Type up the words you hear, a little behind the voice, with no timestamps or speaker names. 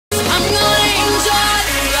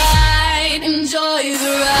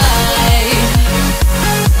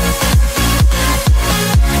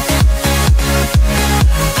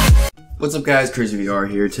What's up guys, Crazy VR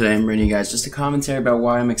here. Today I'm bringing you guys just a commentary about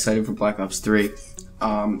why I'm excited for Black Ops 3.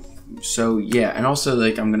 So yeah, and also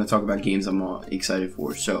I'm going to talk about games I'm excited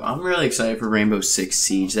for. So I'm really excited for Rainbow Six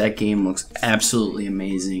Siege. That game looks absolutely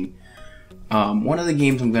amazing. One of the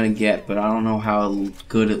games I'm going to get, but I don't know how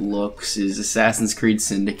good it looks, is Assassin's Creed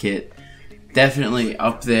Syndicate. Definitely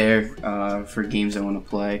up there for games I want to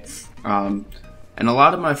play. And a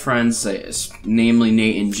lot of my friends, namely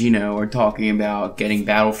Nate and Gino, are talking about getting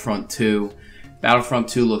Battlefront 2. Battlefront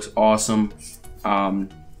 2 looks awesome. So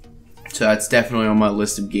that's definitely on my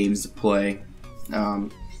list of games to play.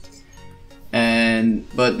 But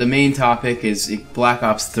the main topic is Black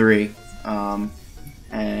Ops 3.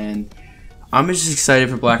 And I'm just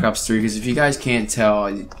excited for Black Ops 3 because if you guys can't tell,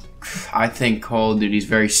 I think Call of Duty is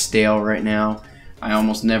very stale right now. I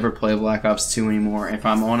almost never play Black Ops 2 anymore. If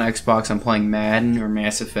I'm on Xbox, I'm playing Madden or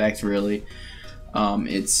Mass Effect. Really,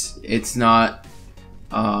 it's not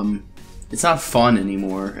fun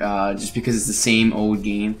anymore. Just because it's the same old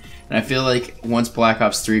game. And I feel like once Black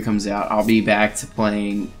Ops 3 comes out, I'll be back to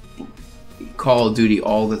playing Call of Duty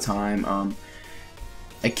all the time.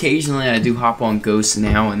 Occasionally, I do hop on Ghosts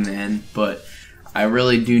now and then, but I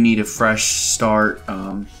really do need a fresh start.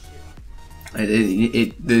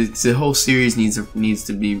 The whole series needs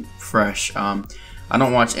to be fresh. I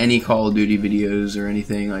don't watch any Call of Duty videos or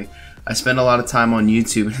anything. Like, I spend a lot of time on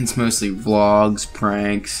YouTube, and it's mostly vlogs,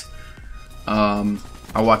 pranks. I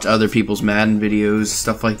watch other people's Madden videos,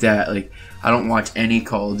 stuff like that. Like, I don't watch any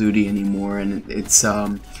Call of Duty anymore, and it's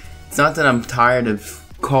not that I'm tired of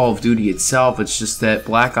Call of Duty itself. It's just that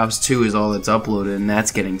Black Ops 2 is all that's uploaded, and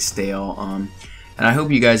that's getting stale. And I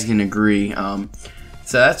hope you guys can agree.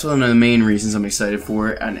 So that's one of the main reasons I'm excited for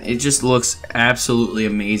it, and it just looks absolutely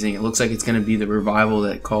amazing. It looks like it's going to be the revival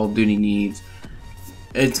that Call of Duty needs.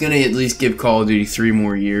 It's going to at least give Call of Duty 3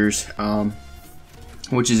 more years,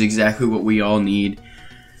 which is exactly what we all need.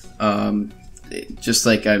 Just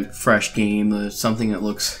like a fresh game, something that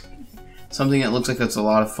looks like it's a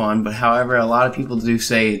lot of fun. But however, a lot of people do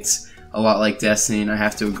say it's a lot like Destiny, and I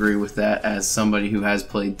have to agree with that as somebody who has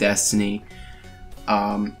played Destiny.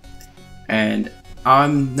 And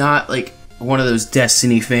I'm not like one of those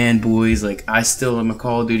Destiny fanboys. Like, I still am a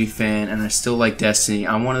Call of Duty fan, and I still like Destiny.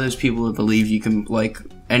 I'm one of those people that believe you can like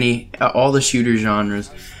all the shooter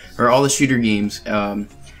genres or all the shooter games.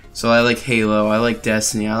 So I like Halo, I like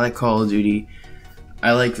Destiny, I like Call of Duty,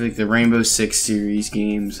 I like the Rainbow Six series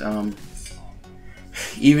games.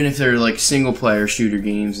 Even if they're like single player shooter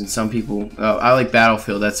games, and some people I like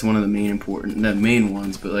Battlefield. That's one of the main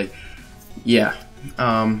ones. But like, yeah.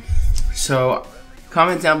 So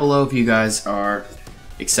comment down below if you guys are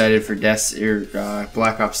excited for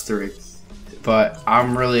Black Ops 3. But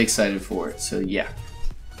I'm really excited for it, so yeah.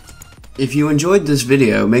 If you enjoyed this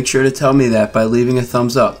video, make sure to tell me that by leaving a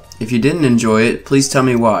thumbs up. If you didn't enjoy it, please tell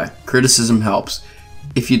me why. Criticism helps.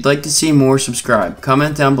 If you'd like to see more, subscribe.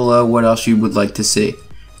 Comment down below what else you would like to see.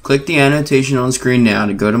 Click the annotation on screen now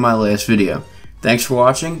to go to my last video. Thanks for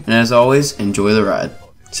watching, and as always, enjoy the ride.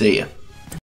 See ya.